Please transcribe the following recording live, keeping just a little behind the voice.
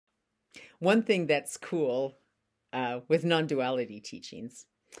One thing that's cool with non-duality teachings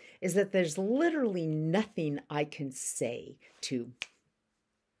is that there's literally nothing I can say to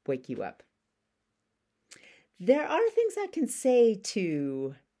wake you up. There are things I can say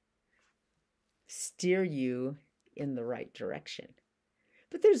to steer you in the right direction,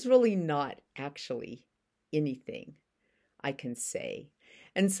 but there's really not actually anything I can say.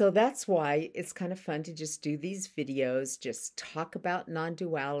 And so that's why it's kind of fun to just do these videos, just talk about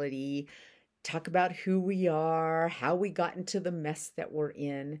non-duality, talk about who we are, how we got into the mess that we're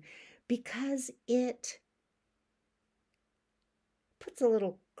in, because it puts a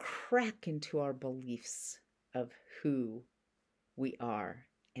little crack into our beliefs of who we are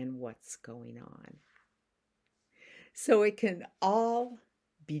and what's going on. So it can all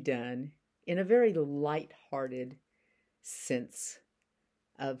be done in a very light-hearted sense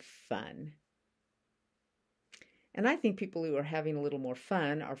of fun. And I think people who are having a little more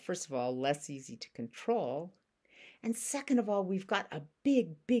fun are, first of all, less easy to control. And second of all, we've got a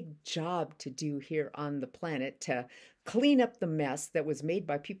big, big job to do here on the planet to clean up the mess that was made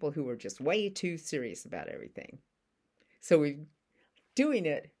by people who were just way too serious about everything. So we're doing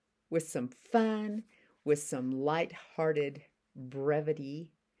it with some fun, with some light-hearted brevity,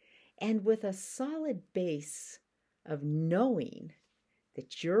 and with a solid base of knowing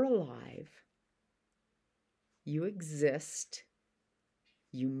that you're alive, you exist,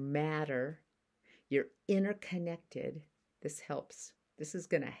 you matter, you're interconnected. This helps. This is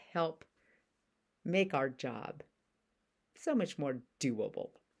going to help make our job so much more doable.